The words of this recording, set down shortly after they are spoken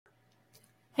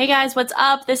Hey guys, what's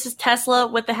up? This is Tesla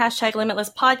with the hashtag Limitless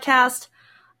podcast.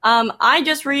 I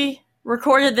just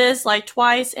recorded this like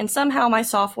twice and somehow my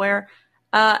software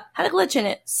had a glitch in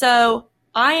it. So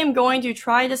I am going to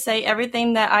try to say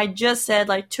everything that I just said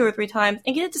like 2 or 3 times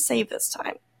and get it to save this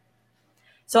time.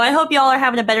 So I hope y'all are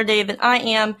having a better day than I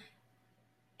am.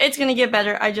 It's going to get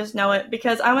better, I just know it,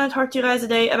 because I want to talk to you guys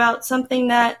today about something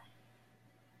that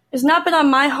has not been on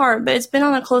my heart, but it's been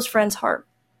on a close friend's heart.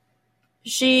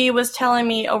 She was telling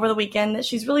me over the weekend that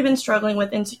she's really been struggling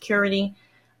with insecurity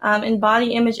and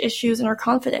body image issues and her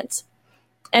confidence.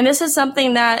 And this is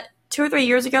something that 2 or 3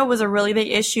 years ago was a really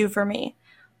big issue for me.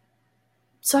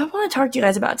 So I want to talk to you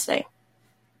guys about today.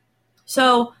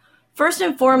 So first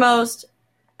and foremost,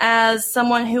 as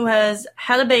someone who has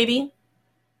had a baby,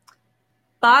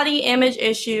 body image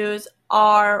issues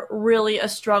are really a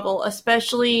struggle,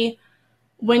 especially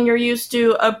when you're used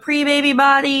to a pre-baby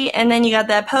body and then you got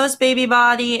that post-baby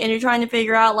body and you're trying to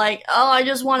figure out like, oh, I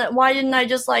just want it. Why didn't I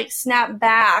just like snap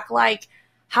back? Like,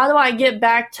 how do I get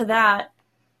back to that?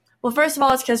 Well, first of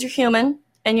all, it's because you're human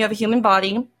and you have a human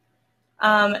body.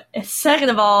 Second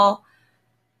of all,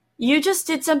 you just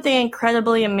did something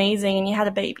incredibly amazing and you had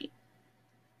a baby.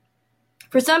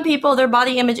 For some people, their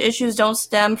body image issues don't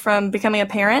stem from becoming a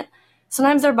parent.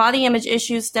 Sometimes their body image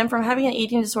issues stem from having an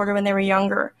eating disorder when they were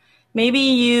younger. Maybe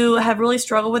you have really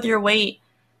struggled with your weight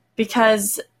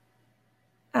because,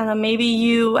 I don't know, maybe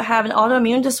you have an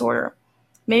autoimmune disorder.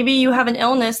 Maybe you have an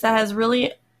illness that has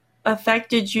really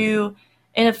affected you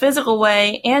in a physical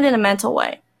way and in a mental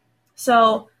way.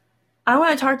 So I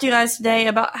want to talk to you guys today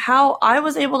about how I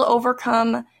was able to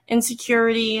overcome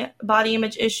insecurity, body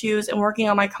image issues, and working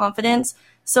on my confidence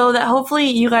so that hopefully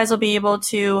you guys will be able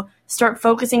to start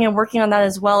focusing and working on that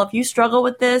as well. If you struggle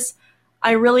with this,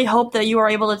 I really hope that you are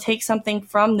able to take something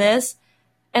from this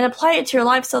and apply it to your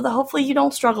life so that hopefully you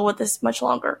don't struggle with this much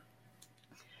longer.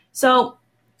 So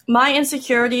my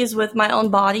insecurities with my own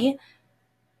body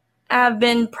have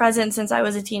been present since I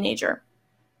was a teenager.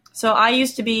 So I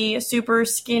used to be super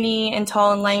skinny and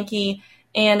tall and lanky,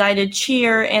 and I did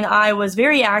cheer, and I was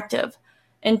very active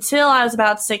until I was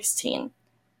about 16.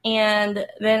 And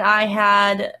then I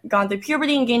had gone through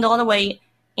puberty and gained a lot of weight,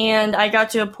 and I got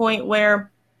to a point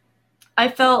where I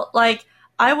felt like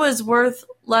I was worth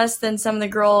less than some of the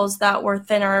girls that were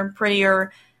thinner and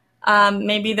prettier.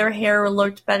 Maybe their hair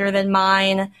looked better than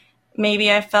mine.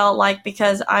 Maybe I felt like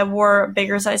because I wore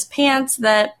bigger size pants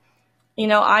that,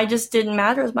 I just didn't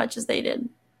matter as much as they did.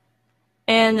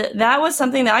 And that was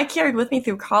something that I carried with me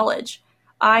through college.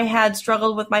 I had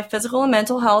struggled with my physical and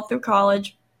mental health through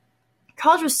college.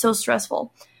 College was so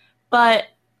stressful, but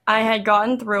I had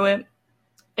gotten through it.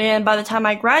 And by the time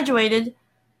I graduated,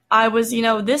 I was,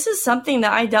 this is something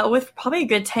that I dealt with for probably a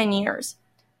good 10 years,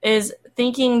 is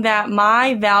thinking that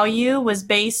my value was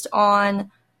based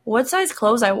on what size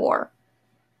clothes I wore.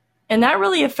 And that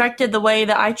really affected the way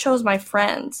that I chose my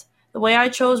friends, the way I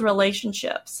chose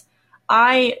relationships.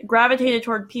 I gravitated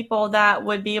toward people that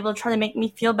would be able to try to make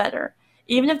me feel better,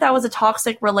 even if that was a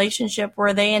toxic relationship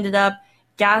where they ended up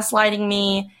gaslighting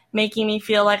me, making me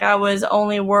feel like I was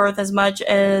only worth as much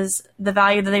as the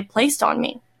value that they placed on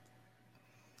me.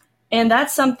 And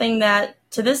that's something that,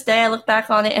 to this day, I look back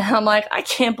on it and I'm like, I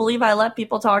can't believe I let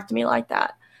people talk to me like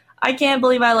that. I can't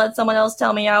believe I let someone else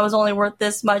tell me I was only worth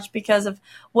this much because of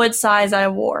what size I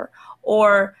wore,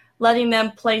 or letting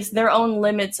them place their own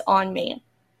limits on me.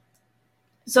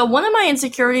 So one of my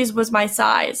insecurities was my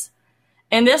size.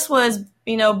 And this was,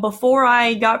 before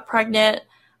I got pregnant,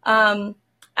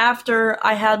 after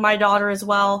I had my daughter as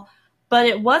well. But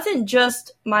it wasn't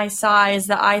just my size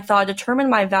that I thought determined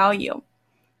my value.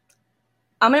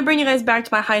 I'm going to bring you guys back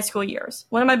to my high school years.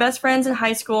 One of my best friends in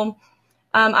high school,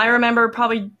 I remember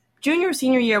probably junior or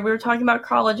senior year, we were talking about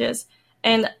colleges,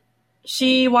 and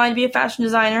she wanted to be a fashion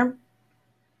designer.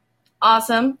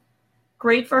 Awesome.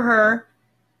 Great for her.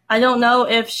 I don't know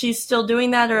if she's still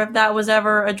doing that or if that was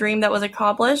ever a dream that was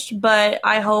accomplished, but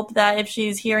I hope that if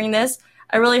she's hearing this,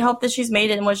 I really hope that she's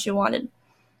made it in what she wanted.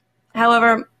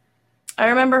 However, I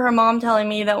remember her mom telling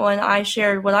me that when I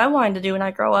shared what I wanted to do when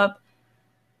I grow up,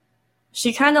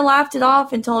 she kind of laughed it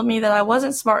off and told me that I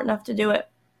wasn't smart enough to do it.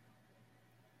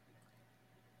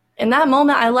 In that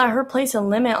moment, I let her place a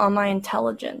limit on my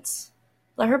intelligence.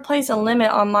 Let her place a limit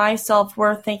on my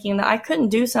self-worth, thinking that I couldn't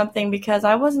do something because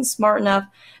I wasn't smart enough.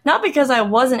 Not because I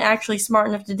wasn't actually smart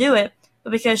enough to do it,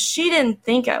 but because she didn't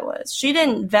think I was. She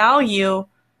didn't value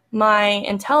my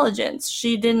intelligence.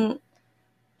 She didn't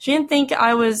think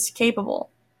I was capable.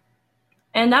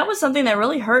 And that was something that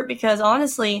really hurt because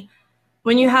honestly,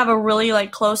 when you have a really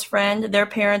close friend, their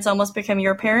parents almost become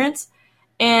your parents.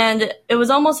 And it was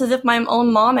almost as if my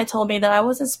own mom had told me that I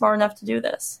wasn't smart enough to do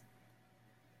this.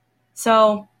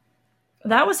 So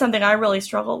that was something I really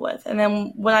struggled with. And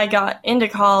then when I got into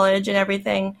college and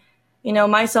everything,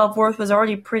 my self-worth was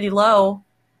already pretty low.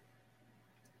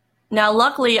 Now,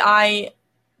 luckily, I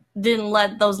didn't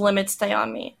let those limits stay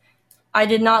on me. I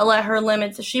did not let her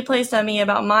limits that she placed on me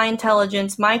about my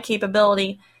intelligence, my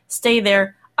capability, stay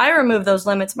there. I removed those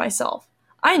limits myself.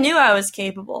 I knew I was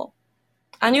capable.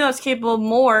 I knew I was capable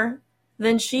more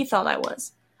than she thought I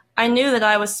was. I knew that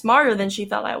I was smarter than she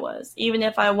thought I was, even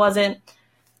if I wasn't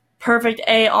perfect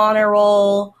A honor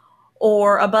roll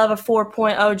or above a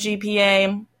 4.0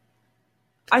 GPA.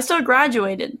 I still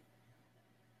graduated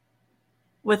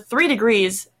with 3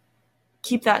 degrees.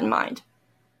 Keep that in mind.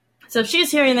 So if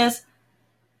she's hearing this,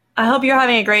 I hope you're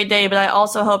having a great day, but I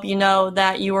also hope you know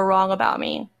that you were wrong about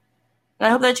me. And I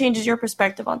hope that changes your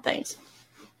perspective on things.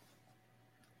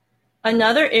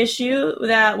 Another issue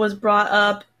that was brought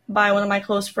up by one of my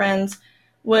close friends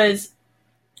was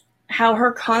how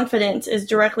her confidence is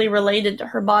directly related to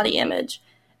her body image.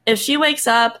 If she wakes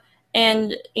up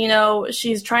and,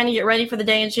 she's trying to get ready for the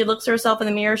day and she looks at herself in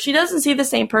the mirror, she doesn't see the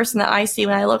same person that I see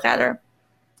when I look at her.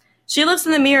 She looks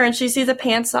in the mirror and she sees a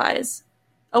pant size,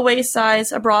 a waist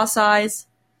size, a bra size.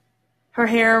 Her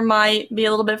hair might be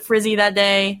a little bit frizzy that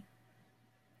day.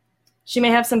 She may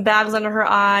have some bags under her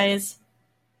eyes.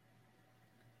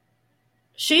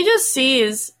 She just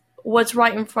sees what's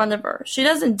right in front of her. She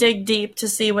doesn't dig deep to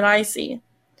see what I see.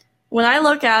 When I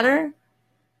look at her,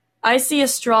 I see a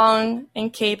strong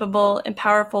and capable and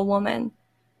powerful woman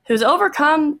who's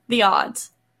overcome the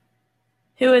odds,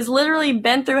 who has literally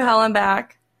been through hell and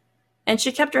back, and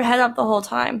she kept her head up the whole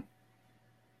time.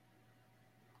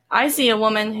 I see a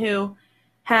woman who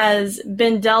has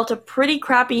been dealt a pretty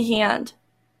crappy hand,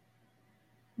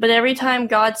 but every time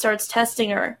God starts testing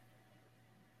her,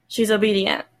 she's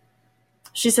obedient.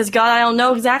 She says, God, I don't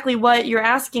know exactly what you're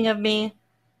asking of me,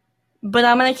 but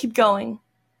I'm going to keep going.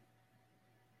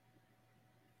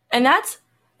 And that's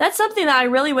something that I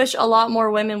really wish a lot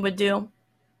more women would do.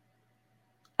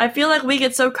 I feel like we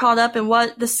get so caught up in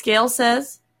what the scale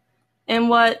says and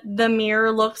what the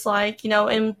mirror looks like,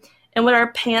 and what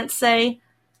our pants say.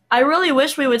 I really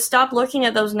wish we would stop looking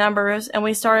at those numbers and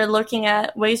we started looking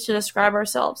at ways to describe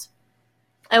ourselves.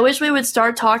 I wish we would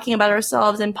start talking about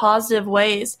ourselves in positive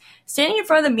ways, standing in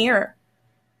front of the mirror.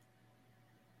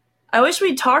 I wish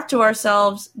we'd talk to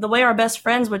ourselves the way our best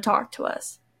friends would talk to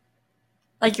us.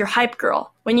 Like your hype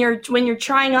girl. When you're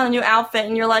trying on a new outfit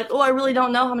and you're like, oh, I really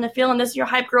don't know how I'm going to feel in this, your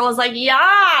hype girl is like,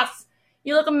 yes,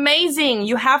 you look amazing.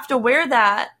 You have to wear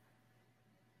that.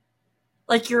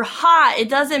 Like you're hot. It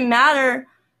doesn't matter.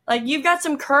 Like you've got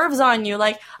some curves on you.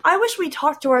 Like I wish we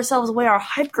talked to ourselves the way our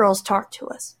hype girls talk to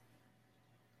us.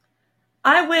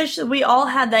 I wish that we all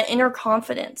had that inner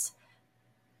confidence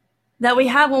that we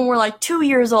have when we're like 2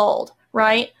 years old,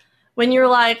 right? When you're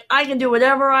like, I can do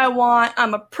whatever I want.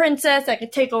 I'm a princess. I can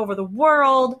take over the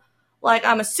world. Like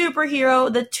I'm a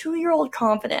superhero. The 2-year-old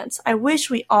confidence. I wish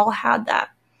we all had that.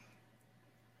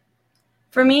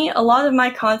 For me, a lot of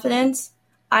my confidence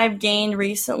I've gained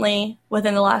recently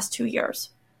within the last 2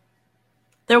 years.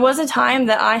 There was a time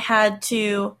that I had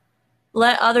to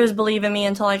let others believe in me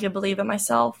until I could believe in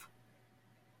myself.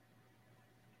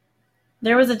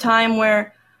 There was a time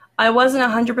where I wasn't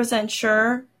 100%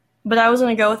 sure, but I was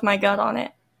going to go with my gut on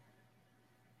it.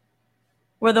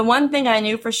 Where the one thing I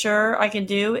knew for sure I could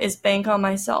do is bank on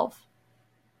myself.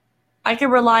 I could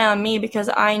rely on me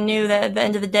because I knew that at the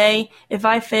end of the day, if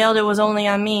I failed, it was only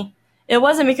on me. It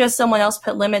wasn't because someone else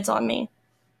put limits on me.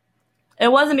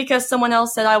 It wasn't because someone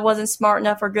else said I wasn't smart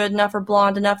enough or good enough or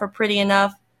blonde enough or pretty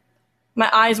enough.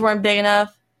 My eyes weren't big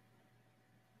enough.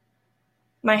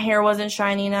 My hair wasn't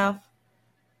shiny enough.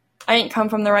 I didn't come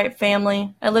from the right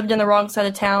family. I lived in the wrong side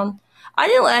of town. I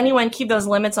didn't let anyone keep those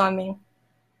limits on me.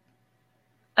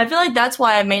 I feel like that's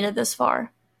why I've made it this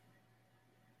far.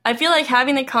 I feel like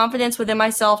having the confidence within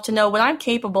myself to know what I'm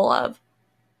capable of,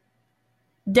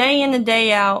 day in and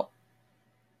day out,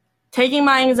 taking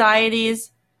my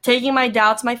anxieties, taking my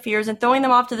doubts, my fears, and throwing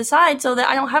them off to the side so that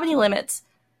I don't have any limits.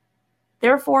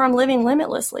 Therefore, I'm living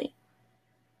limitlessly.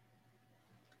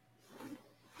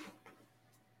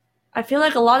 I feel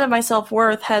like a lot of my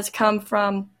self-worth has come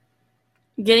from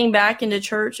getting back into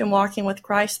church and walking with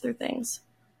Christ through things.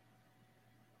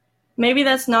 Maybe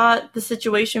that's not the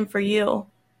situation for you,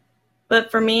 but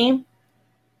for me,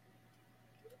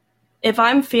 if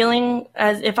I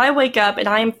wake up and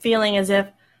I'm feeling as if,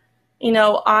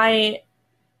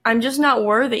 I'm just not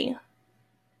worthy.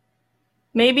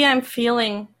 Maybe I'm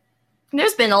feeling,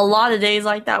 there's been a lot of days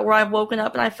like that where I've woken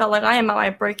up and I felt like I am at my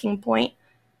breaking point.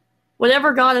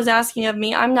 Whatever God is asking of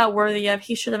me, I'm not worthy of.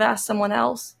 He should have asked someone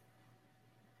else.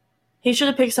 He should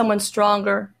have picked someone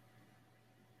stronger,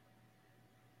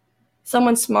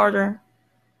 someone smarter,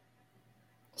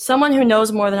 someone who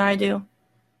knows more than I do.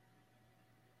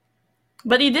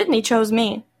 But he didn't. He chose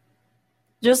me,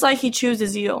 just like he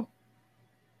chooses you.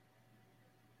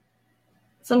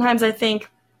 Sometimes I think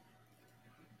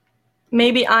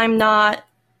maybe I'm not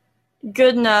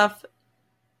good enough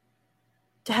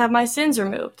to have my sins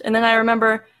removed. And then I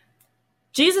remember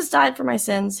Jesus died for my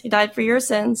sins. He died for your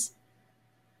sins.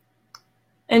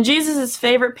 And Jesus'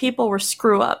 favorite people were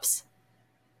screw-ups.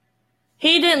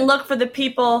 He didn't look for the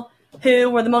people who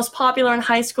were the most popular in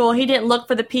high school. He didn't look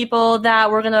for the people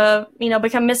that were going to,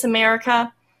 become Miss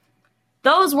America.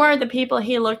 Those weren't the people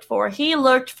he looked for. He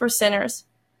looked for sinners.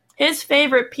 His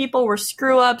favorite people were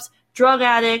screw-ups, drug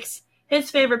addicts. His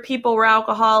favorite people were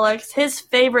alcoholics. His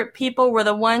favorite people were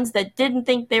the ones that didn't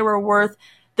think they were worth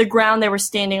the ground they were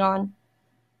standing on.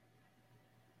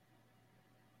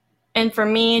 And for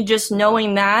me, just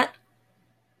knowing that,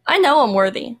 I know I'm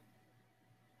worthy.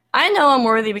 I know I'm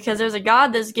worthy because there's a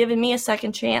God that's given me a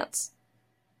second chance.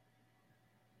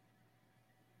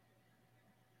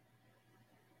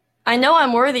 I know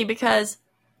I'm worthy because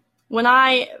when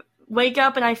I wake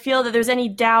up and I feel that there's any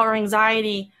doubt or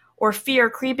anxiety or fear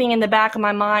creeping in the back of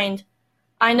my mind,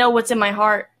 I know what's in my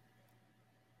heart.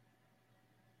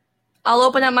 I'll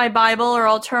open up my Bible or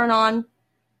I'll turn on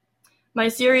my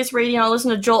Sirius radio, I'll listen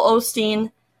to Joel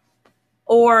Osteen,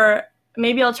 or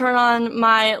maybe I'll turn on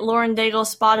my Lauren Daigle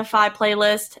Spotify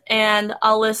playlist and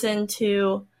I'll listen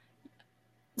to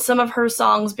some of her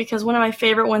songs, because one of my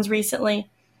favorite ones recently,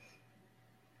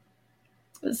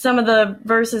 some of the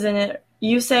verses in it,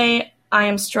 you say I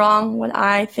am strong when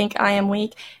I think I am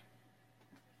weak.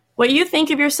 What you think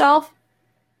of yourself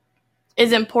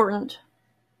is important.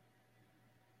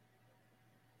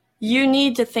 You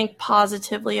need to think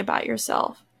positively about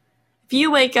yourself. If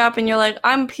you wake up and you're like,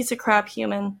 I'm a piece of crap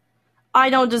human, I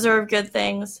don't deserve good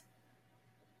things,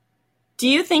 do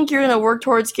you think you're going to work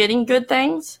towards getting good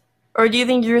things? Or do you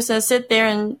think you're just going to sit there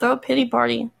and throw a pity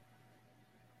party?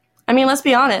 I mean, let's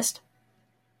be honest.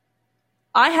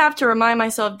 I have to remind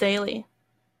myself daily,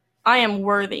 I am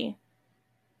worthy.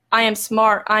 I am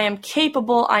smart. I am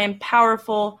capable. I am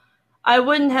powerful. I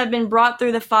wouldn't have been brought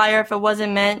through the fire if it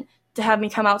wasn't meant to have me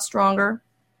come out stronger.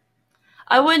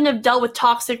 I wouldn't have dealt with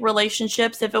toxic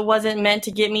relationships if it wasn't meant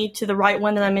to get me to the right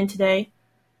one that I'm in today.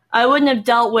 I wouldn't have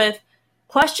dealt with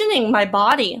questioning my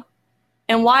body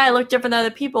and why I look different than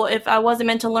other people if I wasn't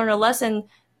meant to learn a lesson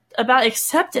about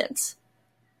acceptance.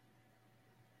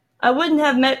 I wouldn't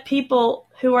have met people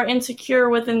who are insecure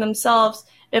within themselves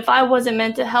if I wasn't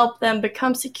meant to help them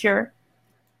become secure.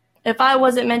 If I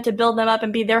wasn't meant to build them up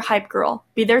and be their hype girl,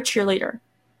 be their cheerleader.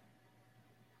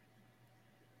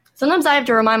 Sometimes I have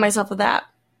to remind myself of that.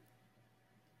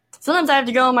 Sometimes I have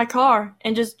to go in my car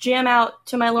and just jam out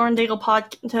to my Lauren Daigle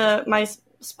to my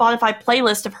Spotify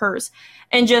playlist of hers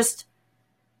and just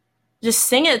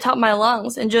sing it at the top of my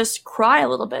lungs and just cry a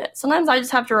little bit. Sometimes I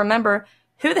just have to remember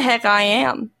who the heck I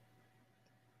am.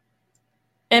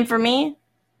 And for me,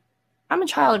 I'm a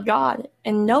child of God,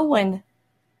 and no one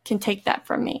can take that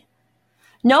from me.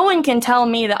 No one can tell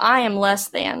me that I am less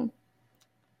than,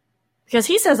 because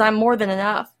he says I'm more than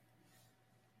enough.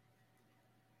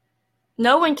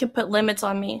 No one can put limits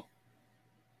on me,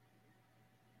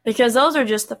 because those are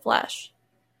just the flesh.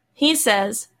 He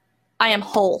says I am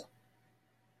whole.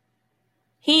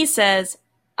 He says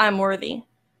I'm worthy.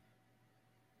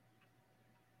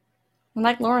 And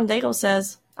like Lauren Daigle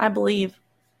says, I believe.